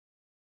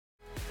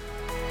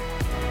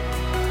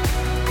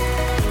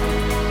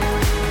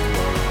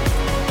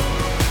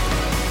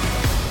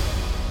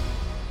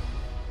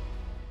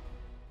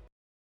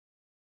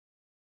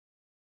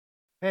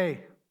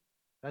Hey,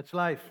 that's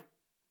life.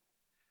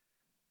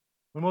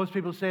 When most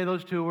people say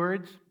those two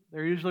words,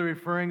 they're usually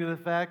referring to the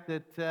fact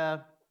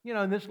that,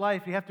 in this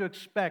life you have to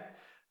expect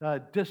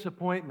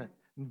disappointment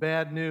and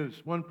bad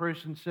news. One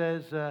person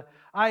says,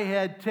 I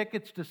had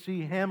tickets to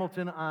see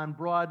Hamilton on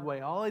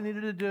Broadway. All I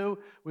needed to do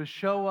was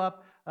show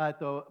up at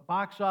the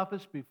box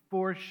office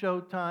before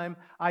showtime.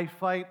 I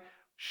fight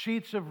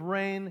sheets of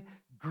rain,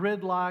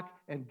 gridlock,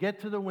 and get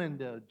to the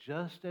window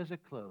just as it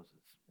closes.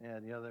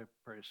 And the other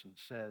person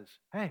says,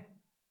 hey,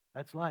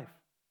 that's life.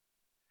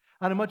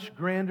 On a much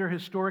grander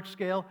historic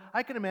scale,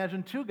 I can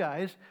imagine two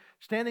guys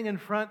standing in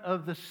front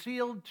of the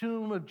sealed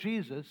tomb of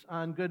Jesus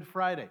on Good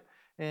Friday.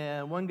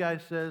 And one guy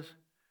says,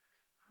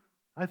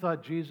 I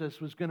thought Jesus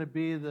was going to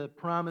be the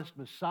promised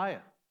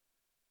Messiah.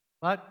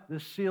 But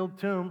this sealed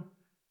tomb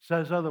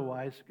says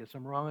otherwise. Guess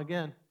I'm wrong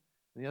again.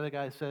 And the other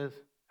guy says,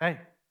 hey,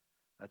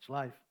 that's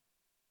life.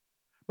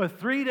 But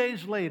 3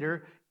 days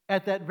later,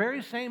 at that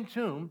very same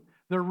tomb,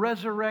 the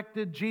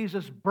resurrected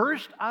Jesus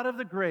burst out of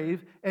the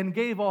grave and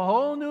gave a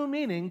whole new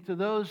meaning to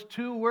those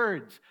two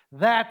words.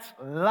 That's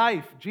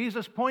life.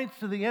 Jesus points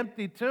to the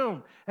empty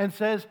tomb and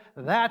says,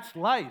 that's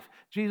life.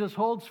 Jesus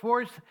holds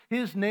forth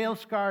his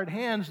nail-scarred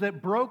hands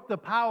that broke the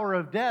power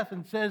of death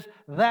and says,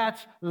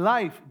 that's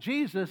life.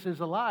 Jesus is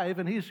alive,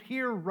 and he's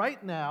here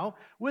right now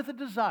with a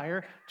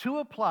desire to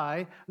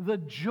apply the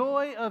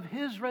joy of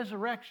his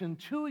resurrection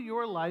to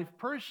your life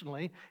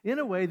personally in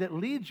a way that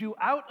leads you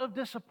out of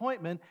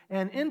disappointment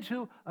and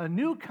into a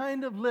new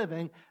kind of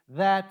living.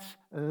 That's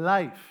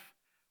life.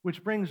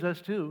 Which brings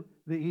us to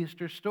the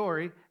Easter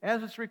story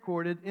as it's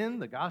recorded in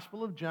the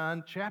Gospel of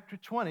John, chapter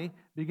 20,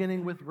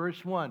 beginning with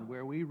verse 1,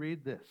 where we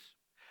read this.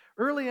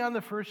 Early on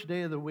the first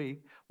day of the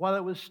week, while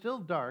it was still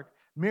dark,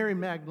 Mary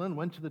Magdalene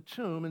went to the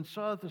tomb and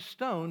saw that the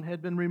stone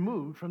had been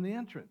removed from the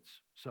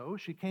entrance. So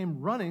she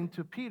came running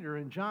to Peter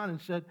and John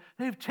and said,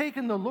 they've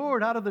taken the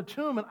Lord out of the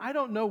tomb, and I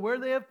don't know where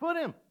they have put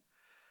him.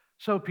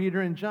 So Peter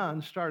and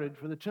John started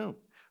for the tomb.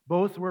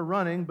 Both were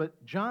running,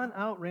 but John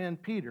outran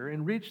Peter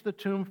and reached the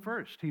tomb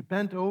first. He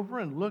bent over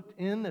and looked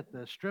in at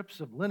the strips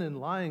of linen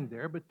lying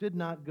there, but did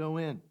not go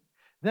in.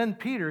 Then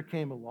Peter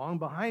came along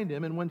behind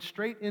him and went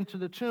straight into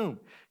the tomb.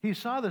 He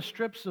saw the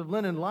strips of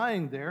linen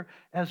lying there,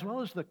 as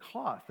well as the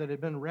cloth that had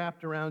been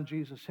wrapped around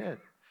Jesus' head.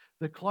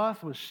 The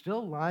cloth was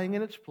still lying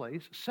in its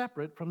place,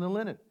 separate from the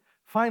linen.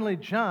 Finally,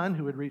 John,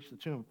 who had reached the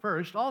tomb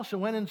first, also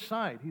went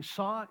inside. He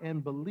saw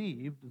and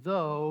believed,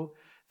 though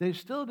they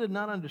still did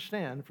not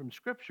understand from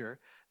Scripture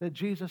that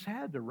Jesus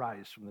had to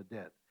rise from the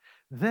dead.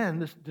 Then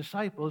the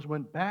disciples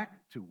went back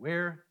to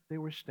where they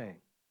were staying.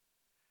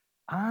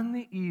 On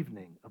the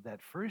evening of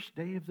that first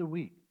day of the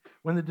week,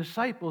 when the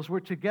disciples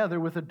were together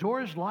with the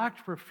doors locked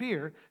for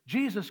fear,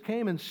 Jesus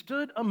came and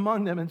stood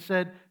among them and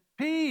said,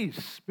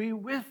 peace be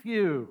with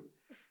you.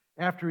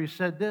 After he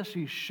said this,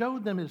 he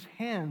showed them his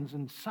hands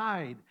and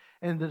side,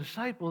 and the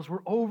disciples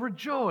were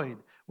overjoyed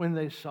when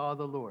they saw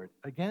the Lord.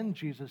 Again,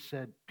 Jesus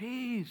said,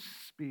 peace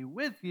be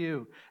with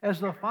you. As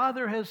the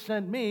Father has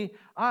sent me,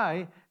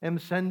 I am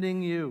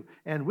sending you.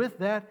 And with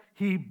that,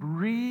 he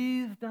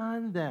breathed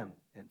on them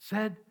and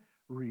said,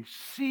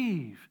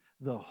 receive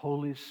the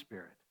Holy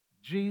Spirit.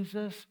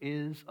 Jesus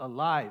is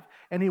alive,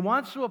 and he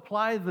wants to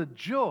apply the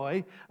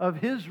joy of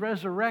his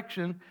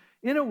resurrection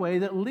in a way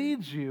that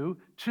leads you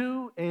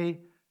to a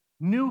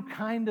new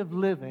kind of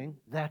living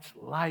that's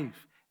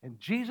life. And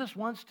Jesus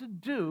wants to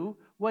do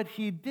what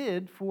he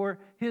did for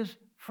his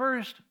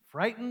first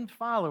frightened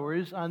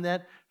followers on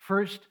that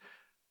first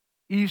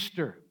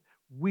Easter.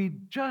 We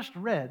just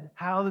read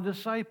how the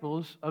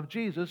disciples of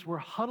Jesus were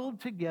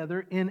huddled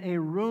together in a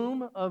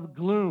room of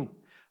gloom.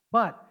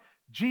 But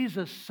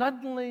Jesus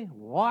suddenly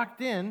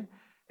walked in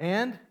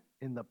and,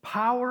 in the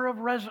power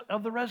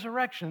of the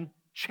resurrection,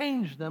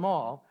 changed them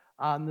all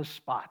on the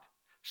spot.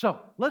 So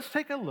let's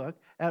take a look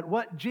at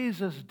what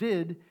Jesus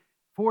did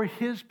for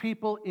his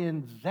people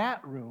in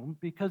that room,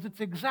 because it's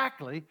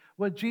exactly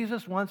what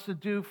Jesus wants to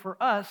do for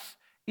us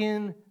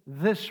in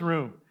this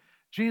room.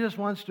 Jesus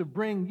wants to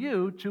bring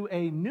you to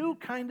a new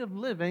kind of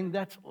living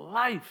that's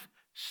life,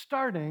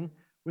 starting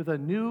with a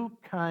new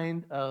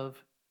kind of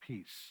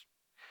peace.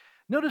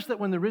 Notice that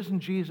when the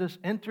risen Jesus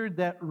entered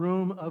that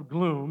room of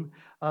gloom,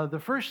 the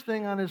first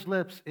thing on his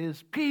lips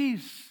is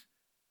peace,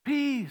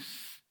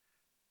 peace.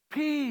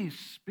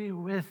 Peace be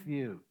with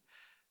you.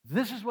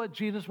 This is what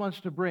Jesus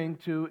wants to bring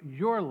to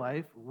your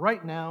life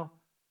right now,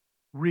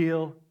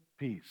 real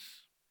peace.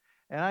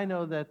 And I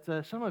know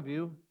that some of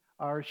you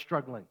are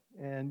struggling,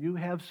 and you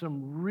have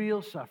some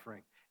real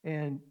suffering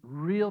and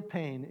real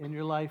pain in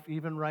your life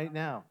even right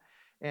now.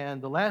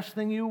 And the last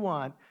thing you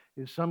want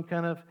is some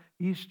kind of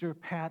Easter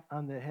pat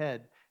on the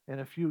head and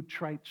a few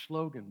trite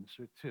slogans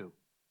or two.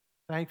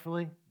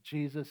 Thankfully,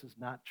 Jesus is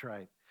not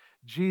trite.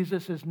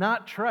 Jesus is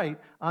not trite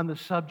on the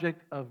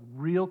subject of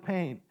real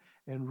pain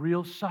and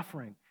real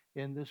suffering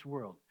in this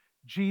world.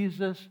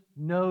 Jesus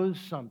knows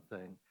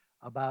something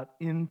about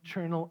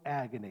internal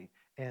agony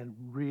and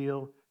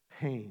real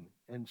pain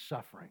and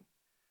suffering.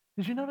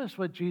 Did you notice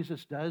what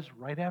Jesus does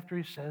right after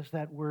he says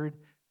that word,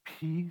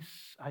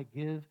 peace I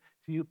give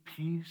to you,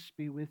 peace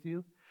be with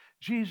you?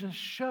 Jesus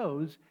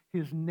shows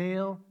his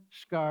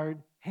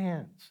nail-scarred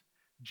hands.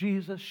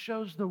 Jesus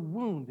shows the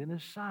wound in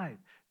his side.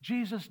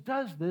 Jesus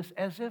does this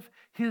as if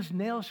his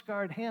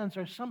nail-scarred hands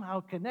are somehow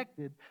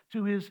connected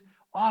to his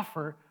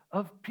offer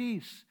of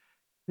peace.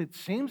 It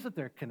seems that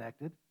they're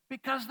connected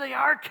because they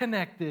are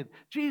connected.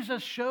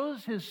 Jesus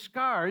shows his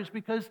scars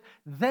because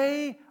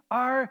they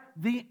are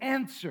the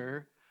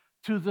answer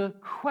to the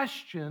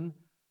question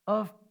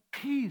of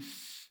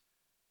peace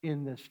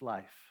in this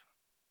life.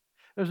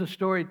 There's a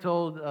story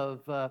told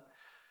of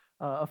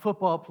a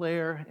football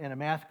player in a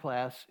math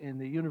class in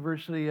the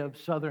University of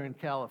Southern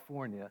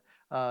California.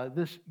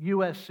 This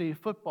USC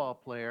football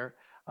player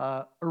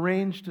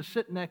arranged to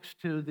sit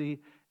next to the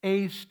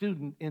A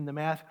student in the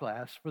math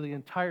class for the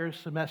entire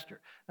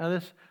semester. Now,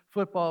 this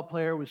football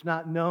player was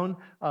not known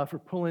for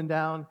pulling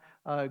down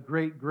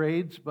great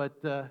grades, but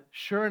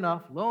sure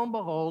enough, lo and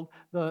behold,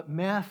 the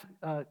math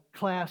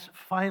class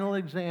final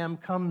exam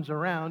comes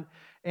around,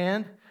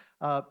 and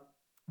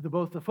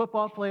both the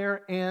football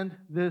player and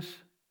this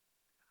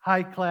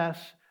high class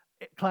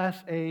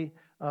A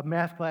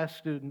math class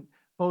student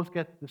both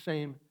get the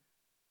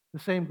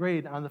same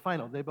grade on the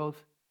final. They both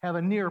have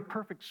a near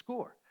perfect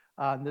score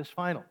on this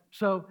final.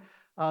 So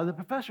the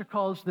professor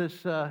calls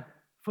this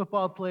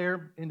football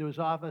player into his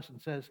office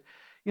and says,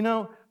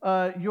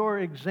 your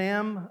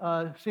exam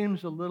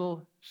seems a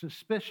little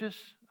suspicious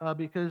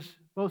because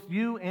both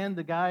you and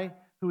the guy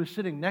who is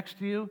sitting next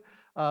to you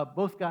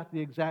both got the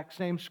exact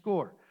same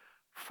score.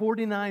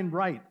 49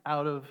 right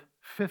out of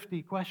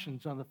 50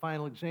 questions on the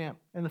final exam.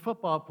 And the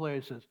football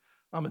player says,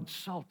 I'm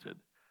insulted.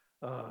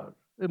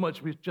 It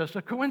must be just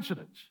a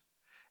coincidence.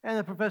 And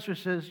the professor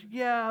says,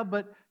 yeah,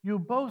 but you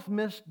both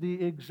missed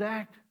the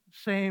exact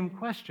same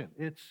question.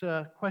 It's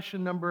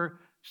question number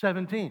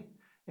 17.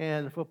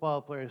 And the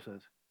football player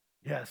says,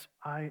 yes,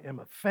 I am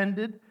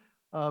offended.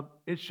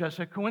 It's just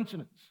a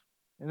coincidence.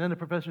 And then the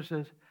professor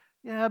says,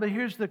 yeah, but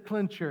here's the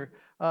clincher.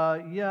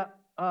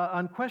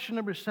 On question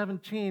number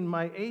 17,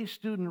 my A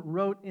student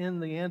wrote in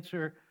the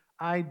answer,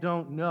 I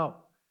don't know.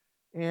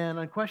 And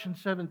on question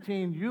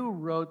 17, you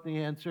wrote the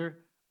answer,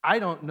 I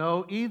don't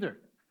know either.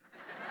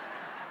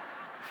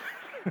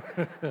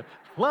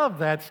 Love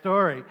that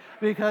story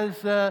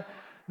because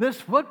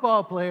this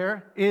football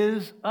player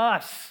is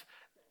us.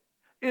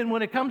 And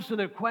when it comes to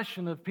the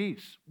question of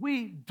peace,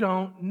 we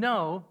don't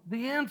know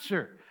the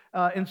answer.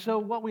 And so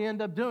what we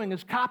end up doing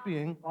is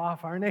copying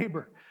off our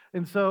neighbor.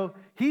 And so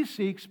he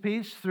seeks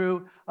peace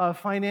through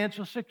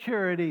financial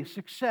security,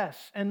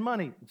 success, and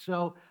money. And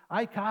so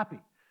I copy.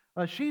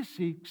 She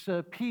seeks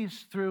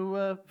peace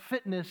through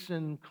fitness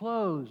and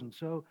clothes. And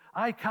so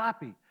I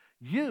copy.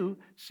 You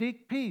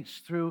seek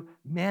peace through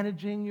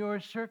managing your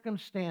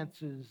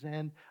circumstances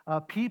and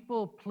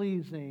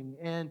people-pleasing.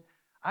 And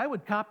I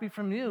would copy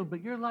from you,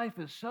 but your life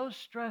is so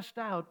stressed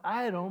out,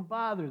 I don't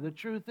bother. The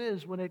truth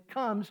is, when it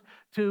comes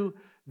to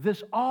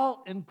this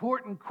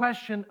all-important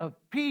question of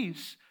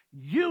peace,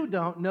 you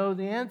don't know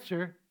the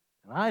answer,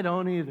 and I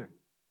don't either.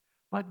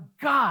 But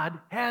God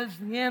has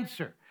the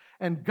answer.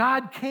 And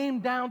God came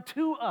down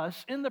to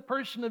us in the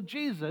person of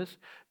Jesus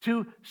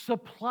to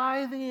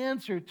supply the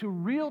answer to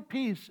real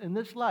peace in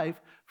this life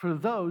for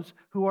those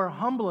who are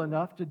humble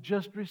enough to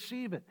just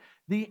receive it.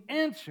 The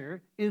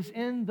answer is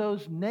in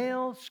those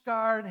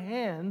nail-scarred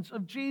hands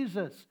of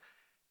Jesus.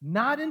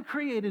 Not in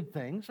created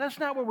things. That's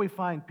not where we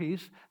find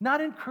peace.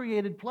 Not in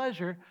created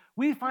pleasure.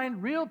 We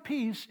find real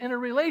peace in a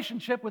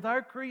relationship with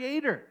our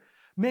Creator,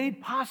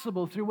 made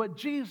possible through what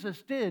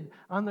Jesus did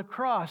on the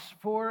cross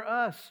for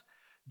us.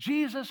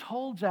 Jesus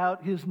holds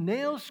out his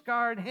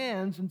nail-scarred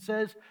hands and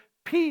says,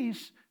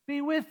 peace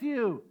be with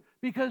you,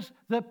 because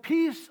the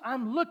peace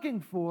I'm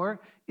looking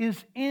for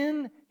is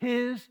in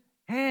his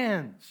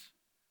hands.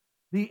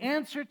 The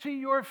answer to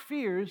your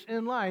fears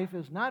in life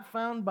is not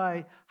found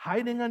by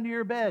hiding under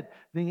your bed.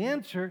 The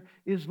answer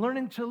is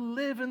learning to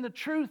live in the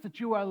truth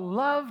that you are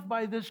loved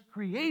by this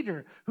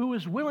Creator who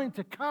is willing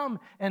to come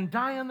and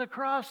die on the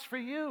cross for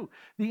you.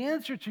 The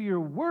answer to your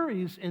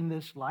worries in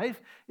this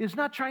life is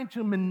not trying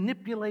to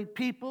manipulate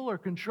people or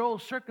control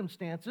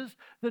circumstances.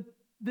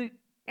 The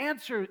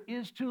answer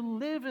is to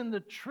live in the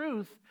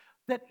truth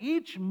that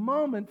each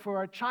moment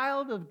for a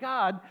child of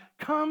God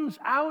comes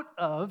out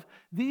of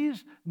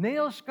these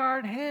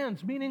nail-scarred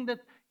hands, meaning that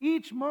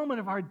each moment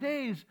of our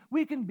days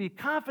we can be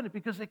confident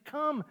because they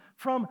come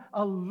from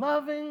a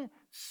loving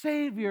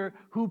Savior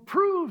who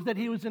proved that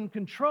he was in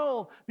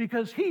control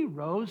because he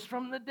rose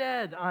from the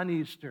dead on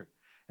Easter.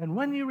 And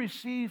when you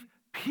receive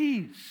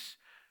peace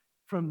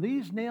from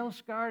these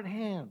nail-scarred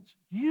hands,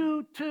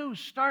 you too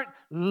start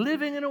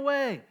living in a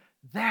way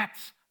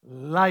that's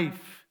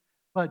life.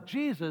 But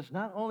Jesus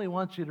not only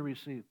wants you to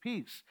receive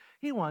peace,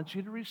 he wants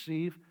you to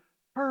receive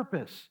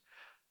purpose.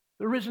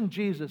 The risen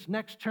Jesus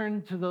next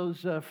turned to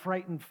those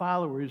frightened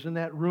followers in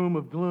that room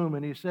of gloom,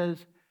 and he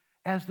says,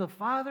 as the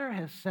Father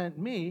has sent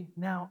me,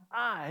 now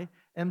I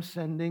am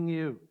sending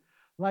you.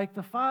 Like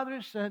the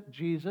Father sent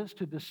Jesus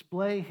to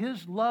display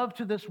his love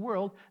to this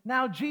world,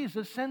 now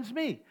Jesus sends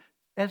me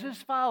as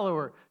his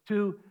follower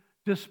to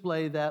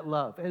display that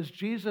love. As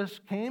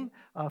Jesus came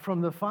from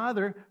the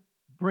Father,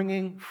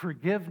 bringing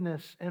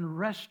forgiveness and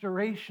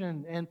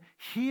restoration and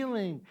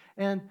healing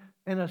and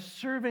a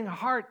serving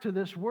heart to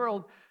this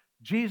world,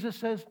 Jesus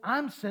says,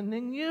 I'm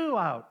sending you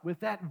out with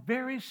that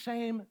very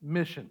same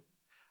mission.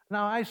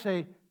 Now, I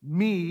say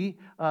me,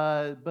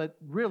 but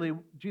really,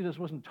 Jesus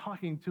wasn't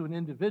talking to an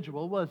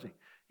individual, was he?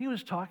 He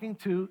was talking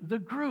to the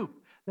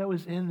group that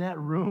was in that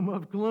room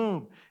of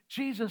gloom.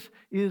 Jesus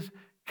is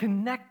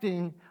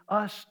connecting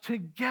us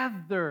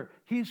together.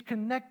 He's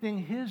connecting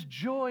his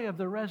joy of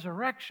the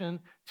resurrection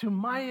to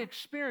my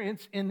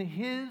experience in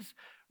his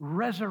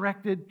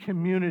resurrected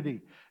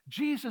community.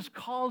 Jesus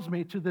calls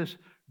me to this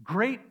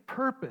great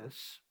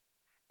purpose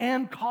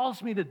and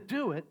calls me to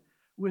do it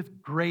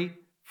with great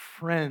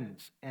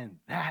friends, and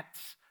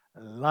that's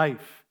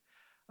life.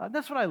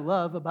 That's what I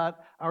love about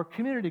our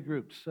community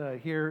groups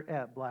here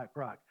at Black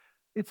Rock.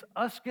 It's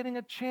us getting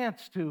a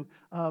chance to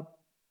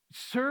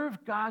serve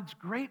God's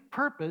great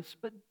purpose,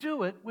 but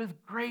do it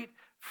with great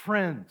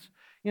friends.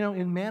 You know,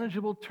 in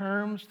manageable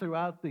terms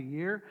throughout the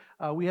year,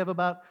 we have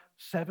about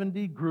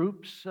 70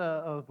 groups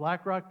of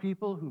Black Rock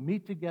people who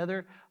meet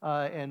together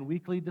and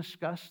weekly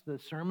discuss the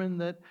sermon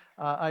that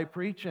I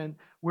preach, and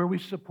where we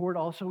support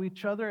also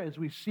each other as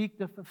we seek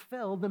to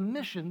fulfill the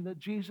mission that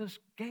Jesus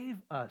gave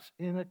us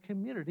in a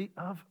community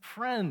of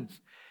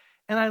friends.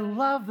 And I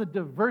love the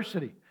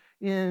diversity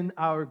in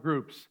our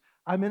groups.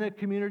 I'm in a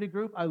community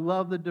group. I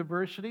love the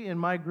diversity. In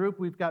my group,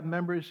 we've got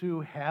members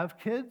who have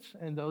kids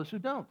and those who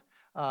don't.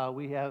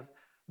 We have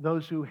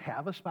those who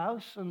have a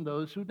spouse and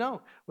those who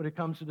don't. When it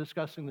comes to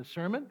discussing the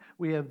sermon,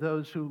 we have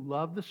those who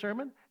love the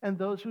sermon and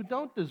those who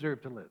don't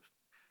deserve to live.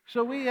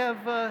 So we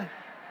have,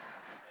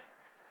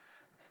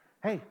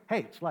 hey,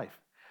 it's life.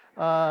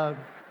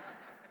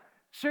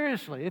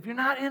 Seriously, if you're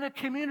not in a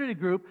community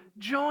group,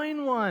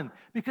 join one,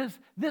 because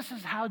this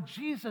is how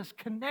Jesus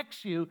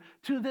connects you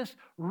to this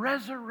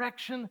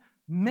resurrection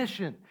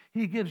mission.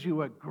 He gives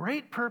you a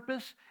great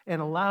purpose and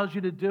allows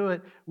you to do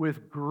it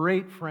with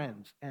great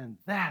friends, and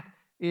that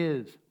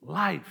is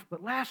life.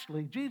 But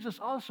lastly, Jesus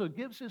also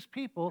gives his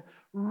people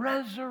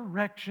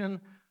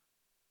resurrection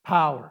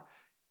power.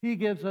 He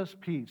gives us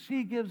peace.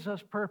 He gives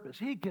us purpose.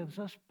 He gives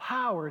us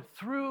power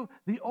through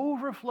the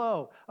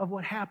overflow of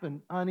what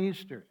happened on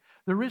Easter.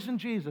 The risen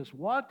Jesus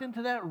walked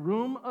into that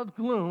room of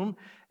gloom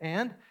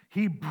and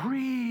he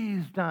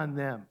breathed on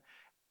them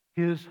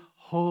his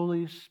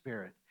Holy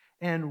Spirit.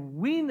 And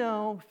we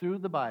know through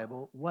the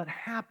Bible what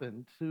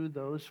happened to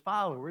those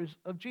followers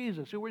of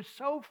Jesus who were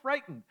so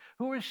frightened,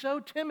 who were so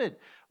timid.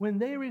 When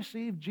they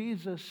received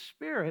Jesus'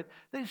 Spirit,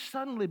 they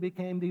suddenly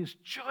became these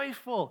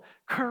joyful,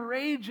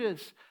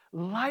 courageous,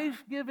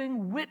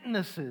 life-giving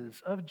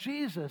witnesses of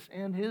Jesus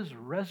and his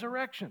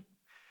resurrection.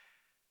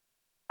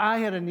 I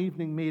had an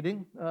evening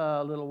meeting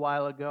a little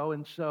while ago,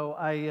 and so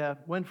I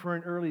went for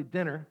an early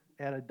dinner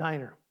at a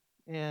diner.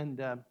 And,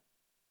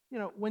 you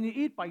know, when you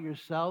eat by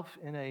yourself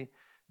in a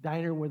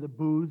diner where the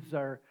booths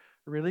are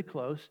really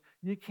close,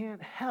 you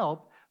can't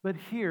help but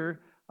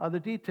hear the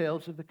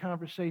details of the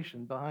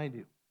conversation behind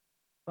you.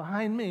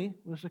 Behind me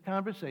was a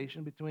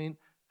conversation between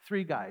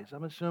three guys.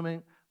 I'm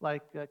assuming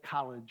like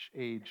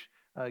college-age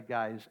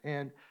guys.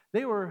 And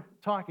they were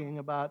talking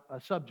about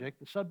a subject.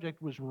 The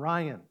subject was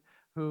Ryan,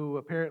 who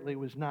apparently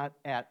was not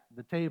at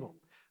the table,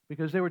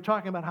 because they were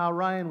talking about how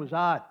Ryan was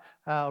odd,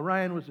 how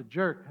Ryan was a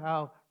jerk,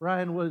 how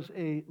Ryan was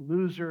a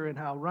loser, and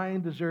how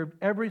Ryan deserved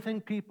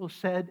everything people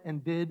said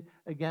and did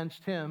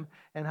against him,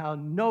 and how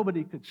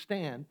nobody could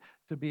stand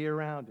to be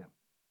around him.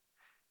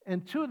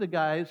 And two of the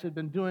guys had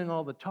been doing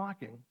all the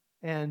talking,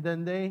 and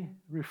then they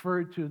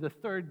referred to the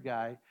third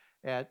guy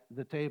at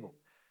the table.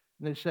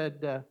 And they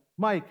said,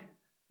 Mike,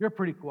 you're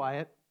pretty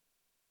quiet.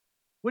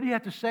 What do you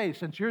have to say,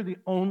 since you're the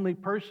only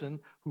person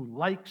who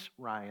likes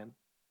Ryan?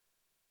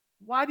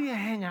 Why do you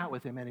hang out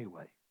with him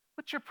anyway?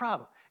 What's your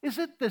problem? Is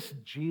it this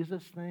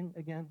Jesus thing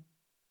again?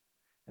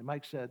 And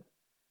Mike said,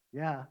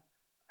 yeah,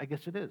 I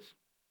guess it is.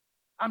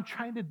 I'm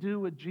trying to do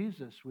what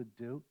Jesus would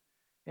do,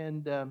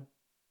 and I'm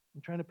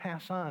trying to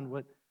pass on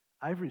what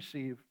I've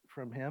received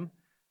from him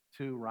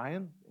to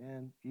Ryan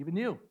and even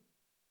you.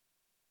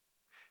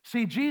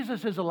 See,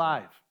 Jesus is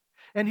alive,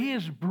 and he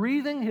is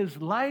breathing his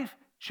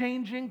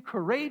life-changing,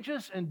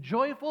 courageous, and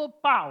joyful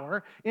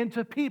power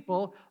into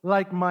people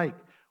like Mike.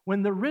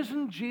 When the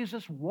risen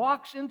Jesus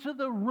walks into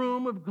the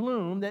room of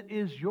gloom that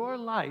is your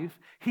life,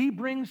 he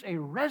brings a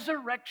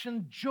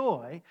resurrection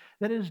joy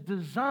that is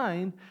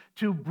designed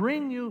to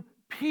bring you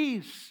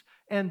peace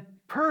and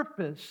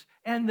purpose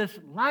and this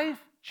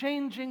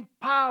life-changing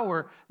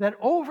power that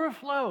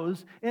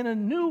overflows in a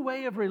new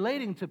way of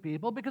relating to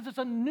people, because it's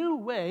a new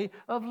way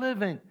of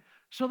living.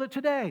 So that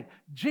today,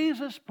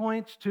 Jesus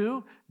points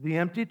to the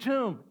empty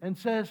tomb and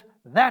says,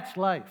 that's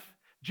life.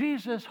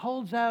 Jesus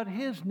holds out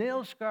his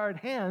nail-scarred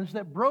hands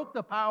that broke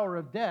the power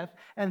of death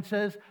and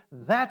says,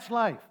 that's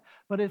life.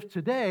 But if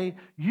today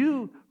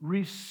you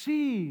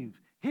receive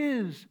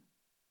his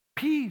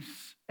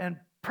peace and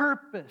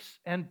purpose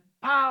and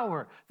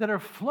power that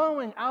are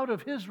flowing out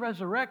of his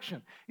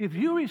resurrection, if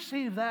you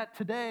receive that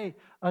today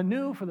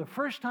anew for the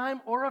first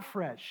time or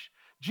afresh,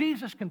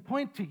 Jesus can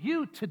point to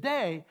you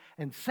today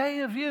and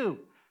say of you,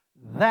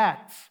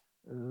 That's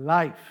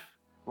life.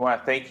 We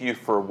want to thank you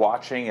for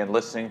watching and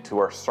listening to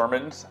our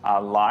sermons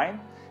online,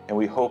 and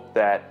we hope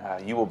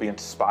that you will be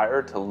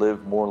inspired to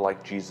live more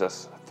like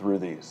Jesus through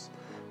these.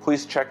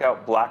 Please check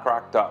out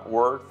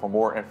blackrock.org for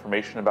more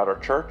information about our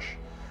church.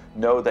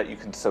 Know that you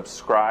can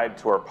subscribe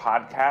to our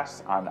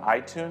podcast on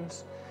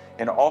iTunes,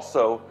 and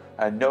also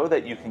know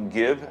that you can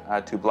give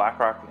to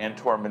BlackRock and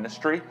to our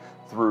ministry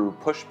through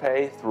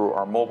PushPay, through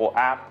our mobile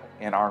app,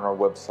 and on our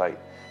website.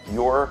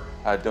 Your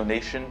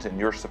donations and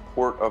your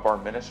support of our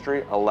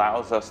ministry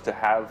allows us to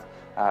have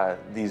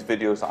these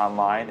videos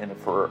online and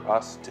for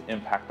us to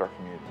impact our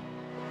community.